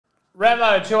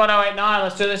Revo 21089.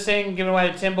 Let's do this thing. Giving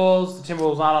away the Timberwolves. The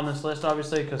Timberwolves aren't on this list,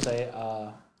 obviously, because they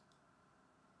are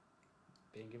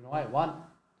being given away. 1,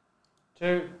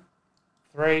 2,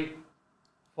 3,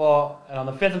 4. And on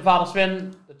the fifth and final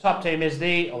spin, the top team is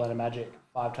the Orlando Magic.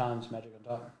 5 times Magic on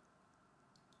top.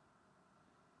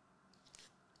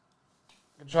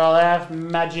 Control F.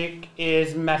 Magic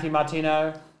is Matthew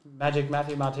Martino. Magic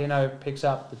Matthew Martino picks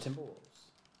up the Timberwolves.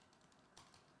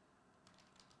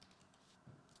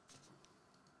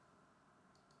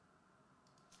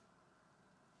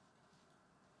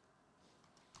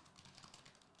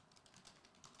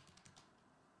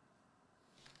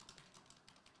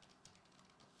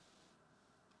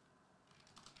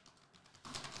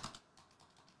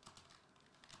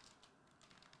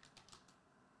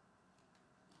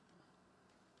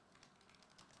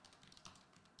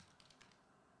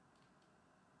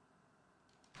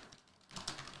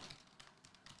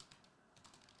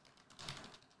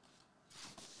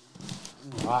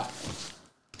 Right.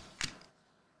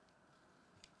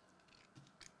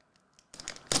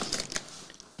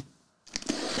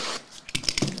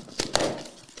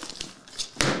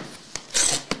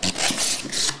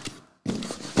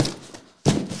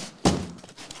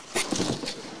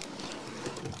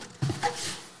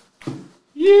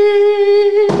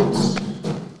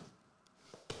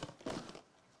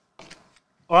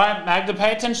 All right, Magda,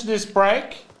 pay attention to this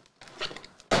break.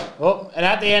 Oh, and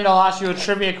at the end, I'll ask you a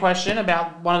trivia question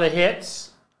about one of the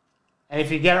hits. And if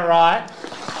you get it right,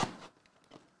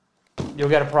 you'll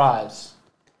get a prize.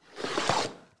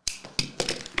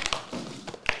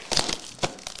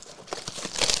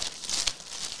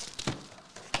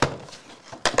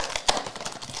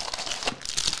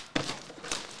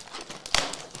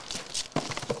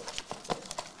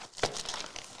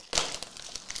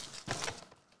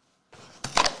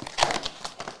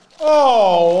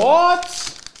 Oh, what?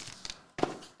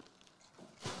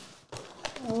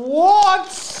 What?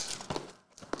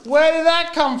 Where did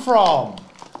that come from?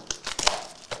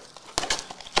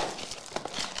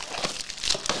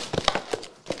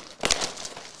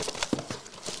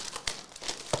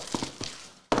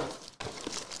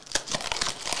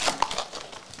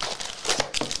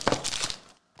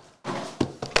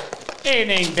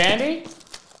 Evening, Bandy.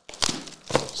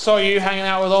 Saw you hanging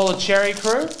out with all the Cherry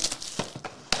crew.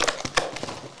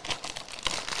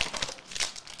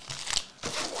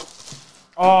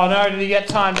 Oh no, did he get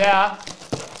timed out?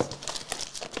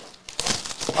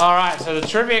 Alright, so the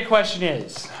trivia question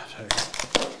is...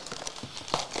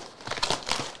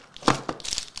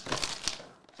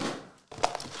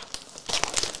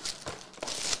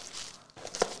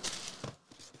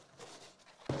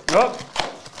 Oh.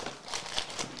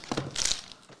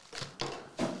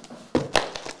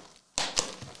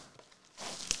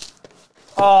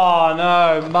 Oh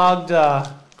no,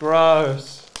 Magda.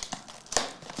 Gross.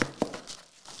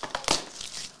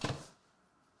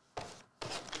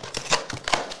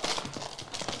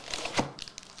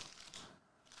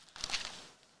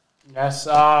 Yes,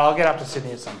 I'll get up to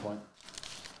Sydney at some point.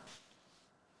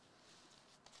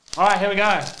 All right, here we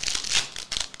go.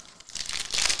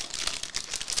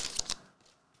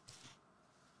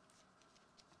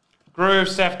 Groove,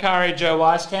 Steph Curry, Joe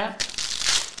Wieskamp.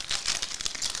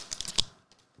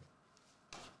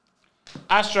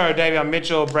 Astro, Davion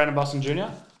Mitchell, Brandon Boston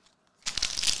Jr.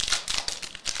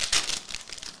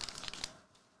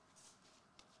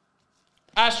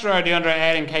 Astro, DeAndre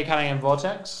Ayton, K Cunningham,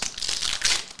 Vortex.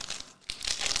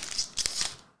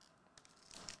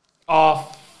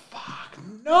 Oh, fuck.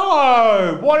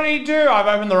 No! What did he do? I've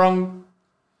opened the wrong...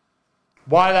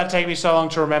 Why did that take me so long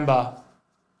to remember?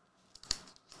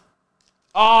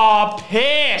 Oh,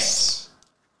 piss!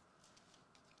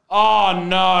 Oh,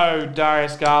 no.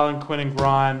 Darius Garland, Quinn and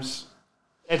Grimes.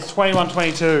 It's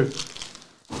 21-22.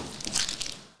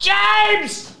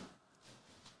 James!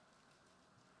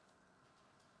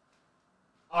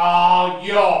 Oh,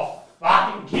 you're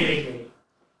fucking kidding me.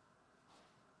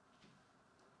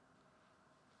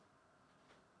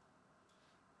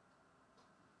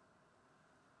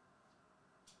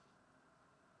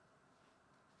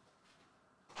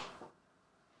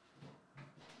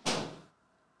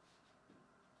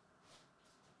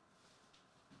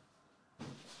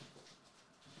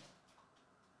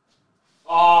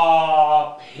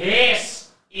 Oh,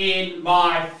 piss in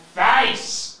my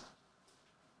face.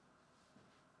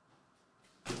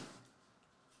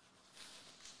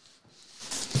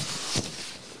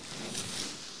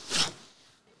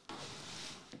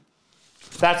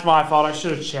 That's my fault. I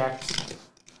should have checked.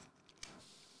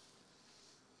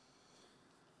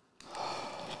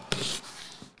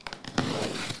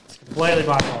 It's completely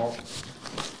my fault.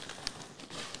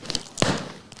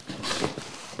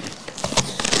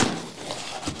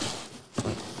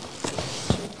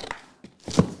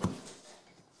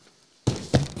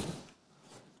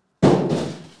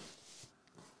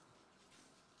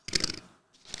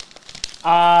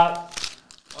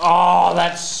 Oh,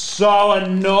 that's so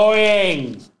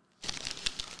annoying.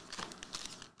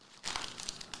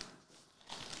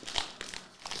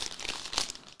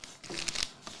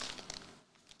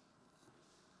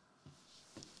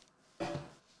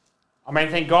 I mean,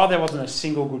 thank God there wasn't a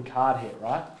single good card hit,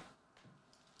 right?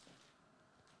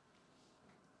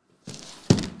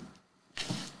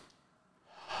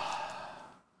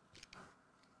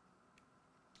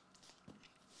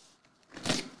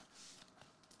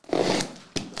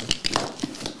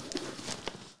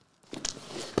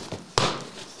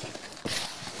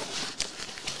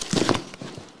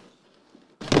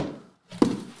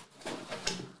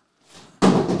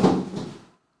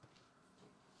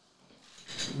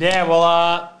 Yeah,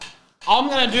 well, I'm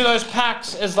going to do those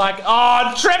packs as like,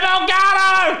 oh, Trip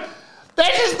Elgato!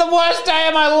 This is the worst day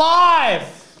of my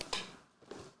life!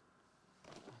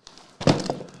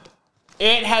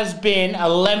 It has been a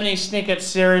Lemony Snicket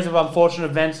series of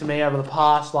unfortunate events for me over the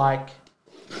past, like,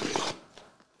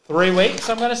 3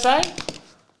 weeks, I'm going to say.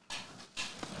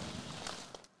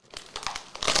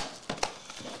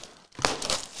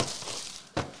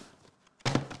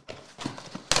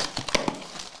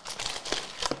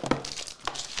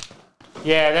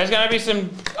 Yeah, there's going to be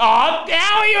some... Oh,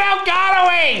 how are you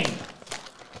Elgatoing?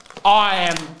 I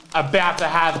am about to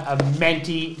have a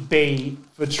Menti B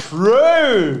for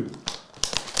true.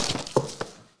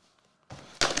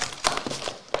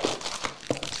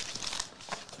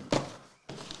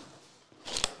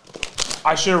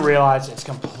 I should have realised it's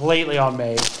completely on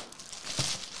me.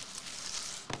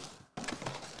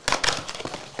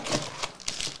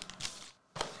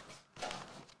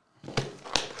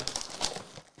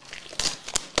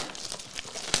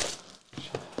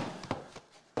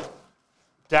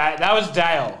 That was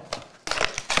Dale.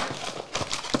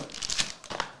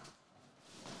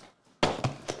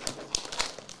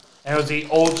 And it was the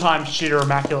all-time shitter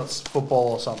immaculate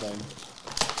football or something.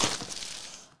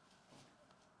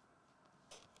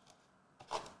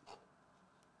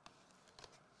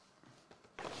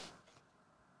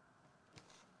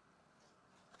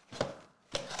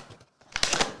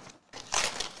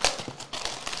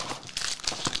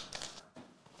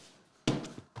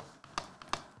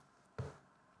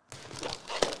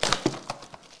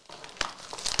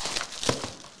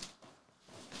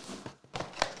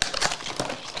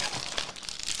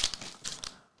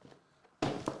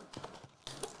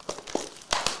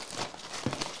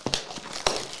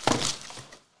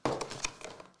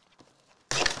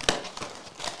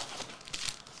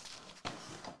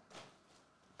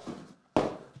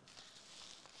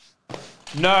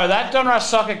 No, that Donruss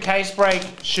Soccer case break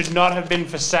should not have been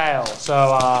for sale.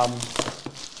 So,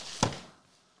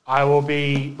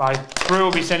 my crew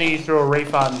will be sending you through a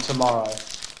refund tomorrow.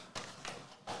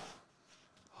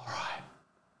 All right.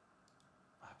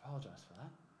 I apologize for that.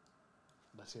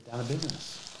 Let's get down to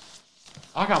business.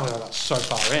 I can't believe I got so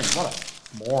far in. What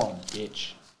a moron,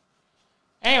 bitch.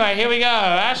 Anyway, here we go.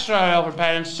 Astro, Alfred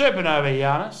Payton, Supernova,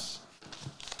 Giannis.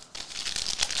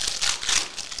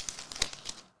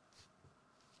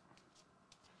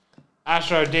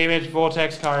 Astro, D-Mitch,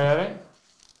 Vortex, Kyrie.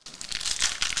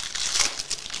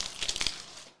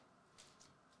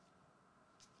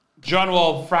 John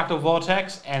Wall, Fractal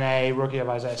Vortex, and a rookie of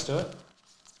Isaiah Stewart.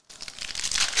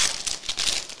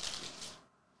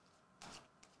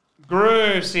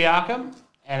 Groove, Siakam,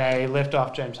 and a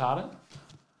lift-off James Harden.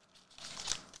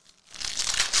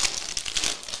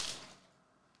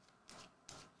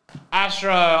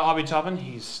 Astro, Obi Toppin,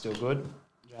 he's still good.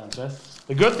 Jalen Smith.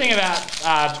 The good thing about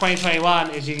 2021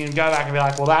 is you can go back and be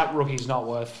like, well, that rookie's not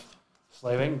worth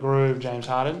sleeving. Groove, James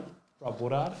Harden, Rob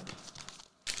Woodard.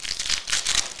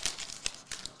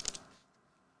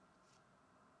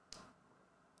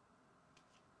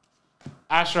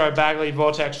 Astro, Bagley,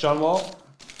 Vortex, John Wall.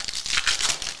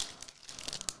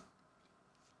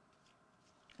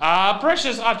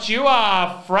 Precious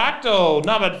Achua, Fractal,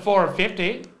 numbered 4 of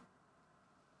 50.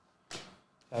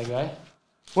 There you go.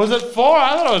 Was it 4? I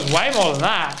thought it was way more than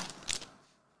that.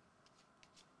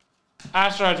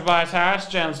 Astro, Tobias Harris,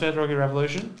 Jalen Smith, Rookie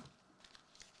Revolution.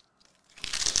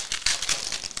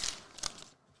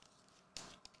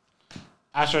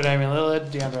 Astro, Damian Lillard,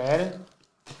 DeAndre Ayton.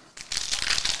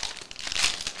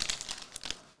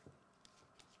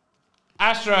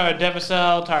 Astro,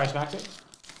 Devicel, Tyrese Maxey.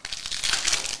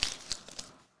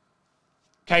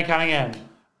 Kate Cunningham.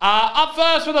 Up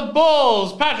first for the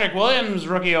Bulls, Patrick Williams,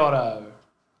 rookie auto.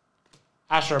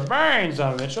 Astro Burns,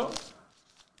 Donovan Mitchell.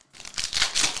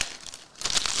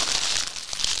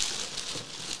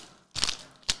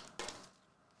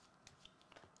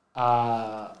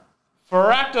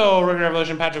 Fractal, Rookie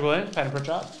Revolution, Patrick Williams, Peyton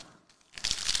Pritchard.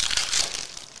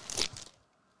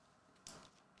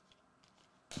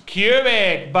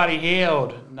 Cubic, Buddy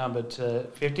Hield, numbered to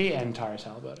 50, and Tyrese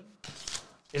Halliburton.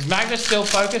 Is Magnus still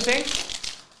focusing?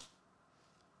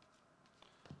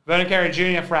 Vernon Carey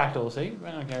Jr. Fractal, see?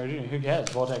 Vernon Carey Jr. Who cares?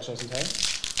 Vortex, Jason Tatum.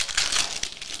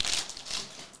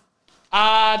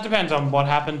 Depends on what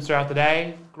happens throughout the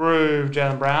day. Groove,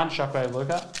 Jaylen Brown, Shockwave,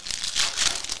 Luka.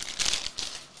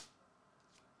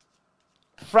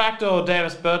 Fractal,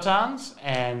 Davis Bertans,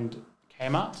 and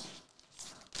Kmart.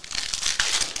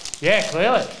 Yeah,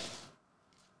 clearly.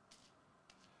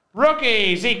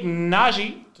 Rookie, Zeke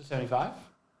Naji to 75.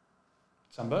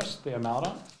 Sunburst, Theo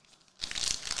Maladon.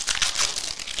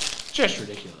 Just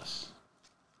ridiculous.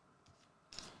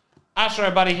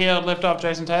 Astro, Buddy Hield, lift off,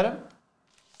 Jason Tatum.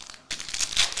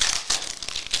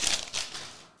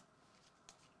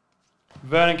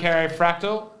 Vernon Carey,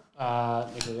 Fractal, Nikola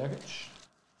Jokic.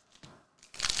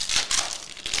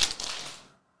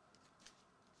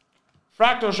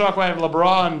 Fractal, Shockwave,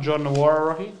 LeBron, Jordan Nwora,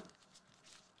 rookie.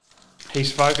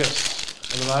 He's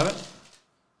focused at the moment.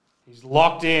 He's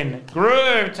locked in.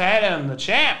 Groove, Tatum, the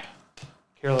champ.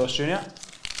 Kira Lewis Jr.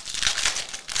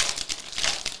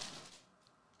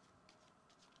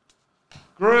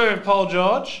 Groove, Paul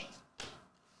George.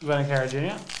 Vernon Carey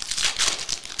Jr.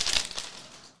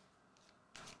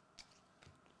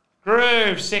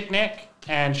 Groove, Sick Nick,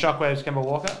 and Shockwave's Kemba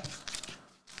Walker.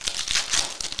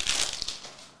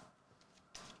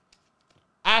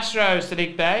 Astro,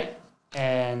 Sadiq Bey,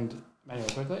 and Manuel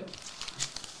Quickly.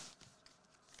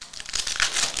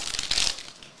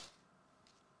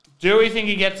 Do we think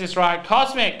he gets this right?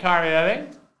 Cosmic, Kyrie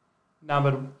Irving,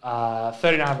 numbered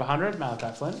 39 of 100,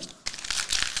 Malachi Flynn.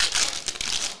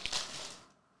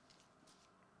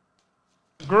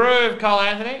 Groove, Cole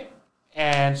Anthony,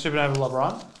 and Supernova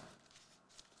LeBron.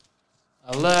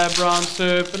 A LeBron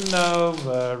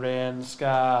Supernova in the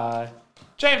sky.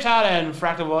 James Harden,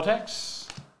 Fractal Vortex.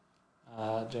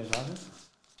 James Harden.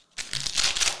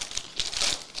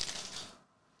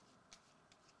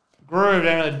 Groove,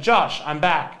 Emily. Josh, I'm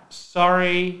back.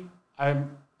 Sorry I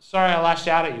lashed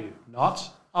out at you.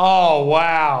 Not? Oh,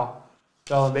 wow.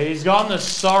 Joel Embiid. He's gone the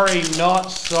sorry,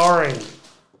 not sorry.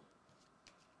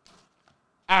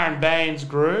 Aaron Baines,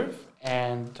 Groove,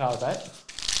 and Tyler Bate.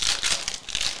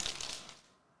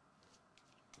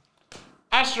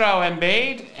 Astro,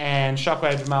 Embiid, and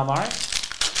Shockwave, Jamal Murray.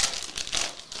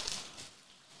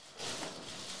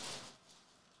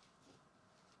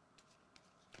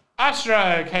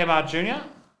 Astro, Kmart Jr.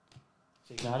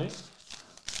 Signati.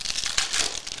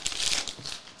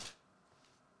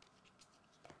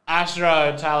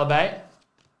 Astro, Tyler Bate.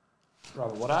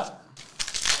 Robert Woodard.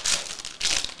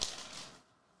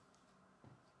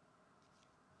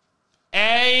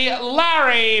 A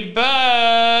Larry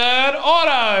Bird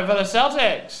auto for the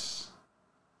Celtics.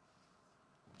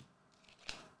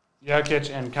 Jokic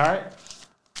and Curry.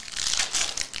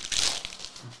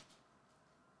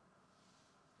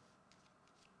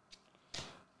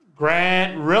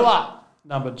 Grant Rilla,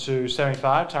 number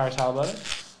 275, Tyrese Halliburton.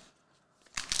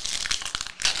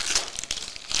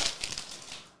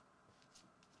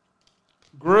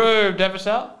 Groove,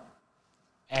 Devicel,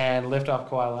 and lift off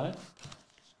Kawhi Leonard.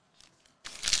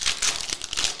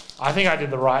 I think I did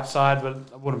the right side, but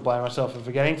I wouldn't blame myself for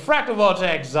forgetting. Fractal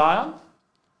Vortex, Zion,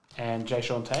 and Jay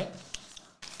Sean Tate.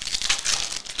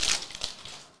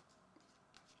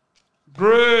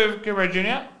 Groove, Kimber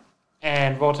Jr.,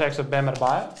 and Vortex of Bam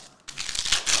Adebayo.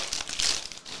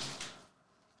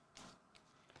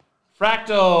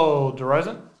 Fractal,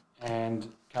 DeRozan, and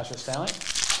Cassius Stanley.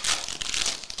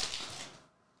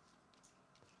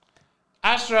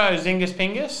 Astro, Zingas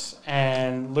Pingus,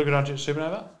 and Luka Doncic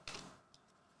Supernova.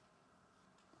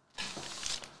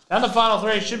 Down to the final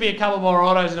three. Should be a couple more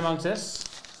autos in amongst this.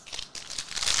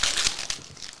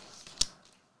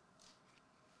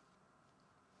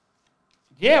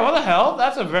 Yeah, what the hell?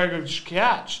 That's a very good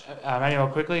catch. Manuel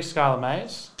Quickly, Skylar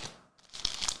Mays.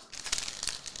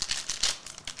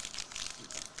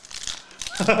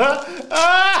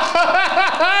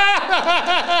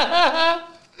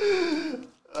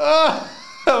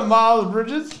 Miles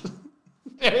Bridges.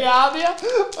 There you are, there.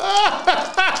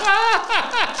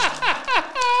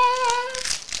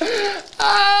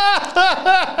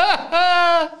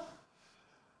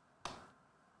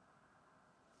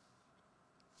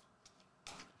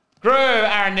 Groove,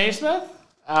 Aaron Neesmith.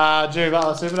 Jimmy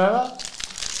Butler Supernova.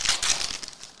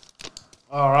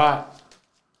 All right.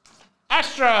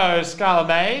 Astro, Skylar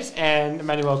Mays, and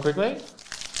Emmanuel Quickly.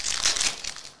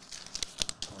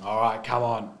 All right, come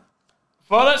on.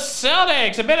 For the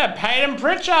Celtics, a bit of Peyton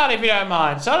Pritchard, if you don't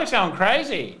mind. Celtics going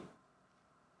crazy.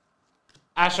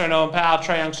 Astro, Norman Powell,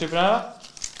 Trae Young Supernova.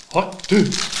 Hot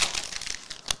dude.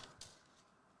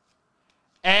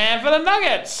 And for the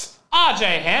Nuggets,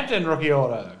 RJ Hampton, rookie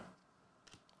auto.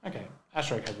 Okay,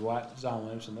 Astro Kobe White, Zion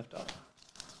Williamson, lift off.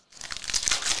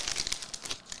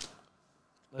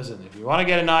 Listen, if you want to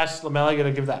get a nice LaMelo, you got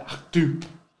to give that. Dude.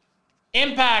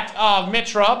 Impact of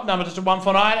Mitch Robb, number to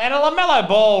 149, and a LaMelo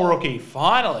Ball rookie,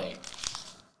 finally.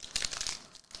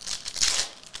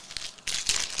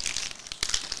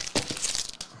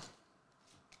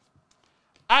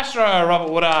 Astro,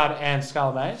 Robert Woodard, and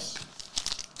Scarlett Mays.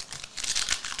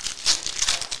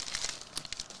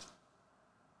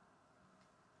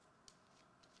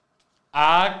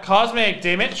 Cosmic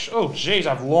D-Mitch. Oh, jeez,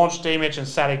 I've launched D-Mitch and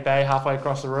Saddiq Bey halfway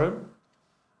across the room.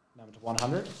 Number to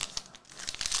 100.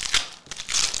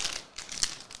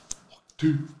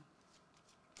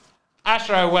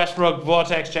 Astro, Westbrook,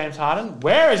 Vortex, James Harden.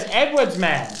 Where is Edwards,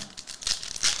 man?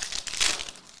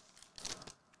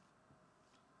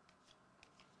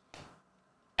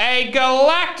 A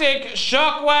Galactic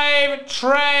Shockwave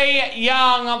Trae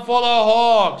Young for the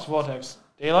Hawks. Vortex.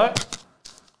 D'Lo.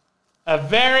 A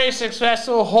very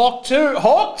successful Hawk 2.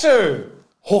 Hawk 2.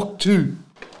 Hawk 2.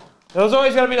 There was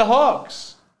always going to be the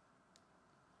Hawks.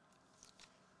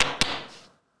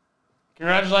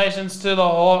 Congratulations to the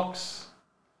Hawks.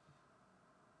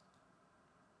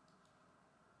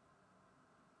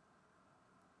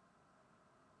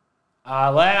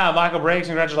 Leonard, Michael Briggs,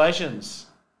 congratulations.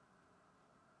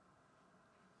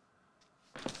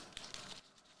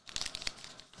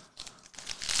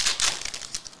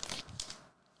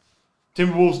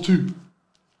 Timberwolves 2.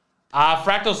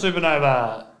 Fractal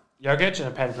Supernova Jokic and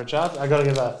a Peyton Pritchard. I gotta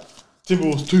give a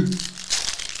Timberwolves 2.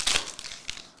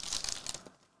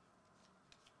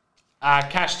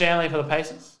 Cash Stanley for the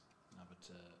Pacers. Number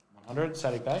to 100,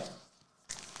 Saddiq Bey.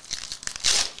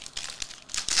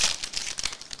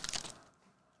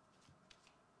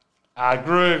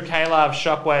 Groove, K-Love,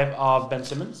 Shockwave of Ben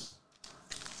Simmons.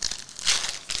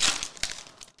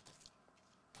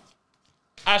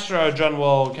 Astro, John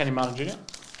Wall, Kenny Martin Jr.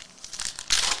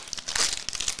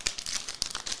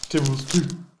 Timberwolves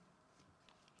 2.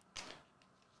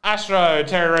 Astro,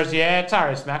 Terry Rozier,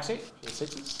 Tyrese Maxey for the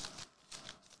Sixers.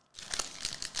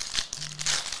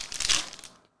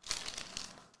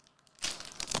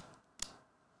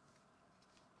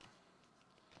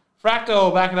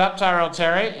 Fractal, back it up, Tyrell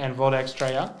Terry and Vortex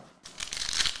Trae Young.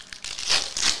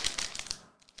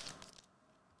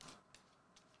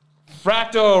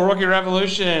 Fractal, Rookie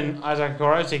Revolution, Isaac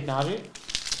Okoro, Zeke Naji.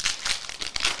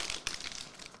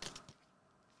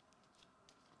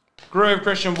 Groove,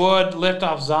 Christian Wood, Lift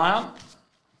Off Zion.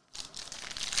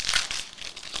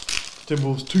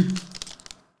 Timberwolves 2. What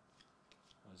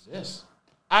is this?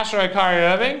 Astro, Kyrie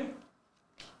Irving.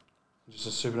 Just a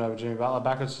Supernova Jimmy Butler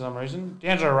backwards for some reason.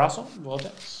 D'Angelo Russell,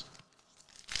 Vortex.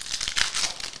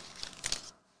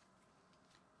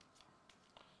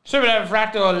 Supernova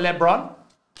Fractal, LeBron.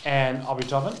 And Obi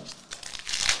Toppin.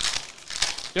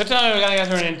 You're telling me we're going to go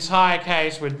through an entire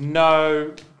case with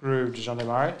no Groove, DeJounte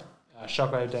Murray,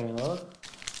 Shockwave, Damian Lillard,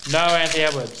 no Anthony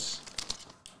Edwards.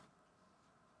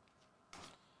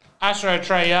 Astro,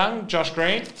 Trae Young, Josh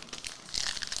Green.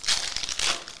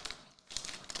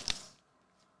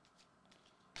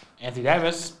 Anthony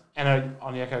Davis, and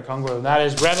Onyeka Okongwu. And that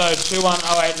is Revo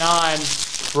 21089.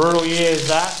 Brutal years,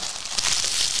 that.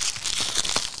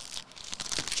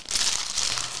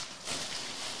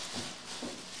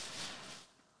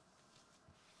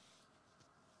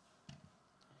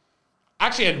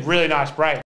 Actually, a really nice break.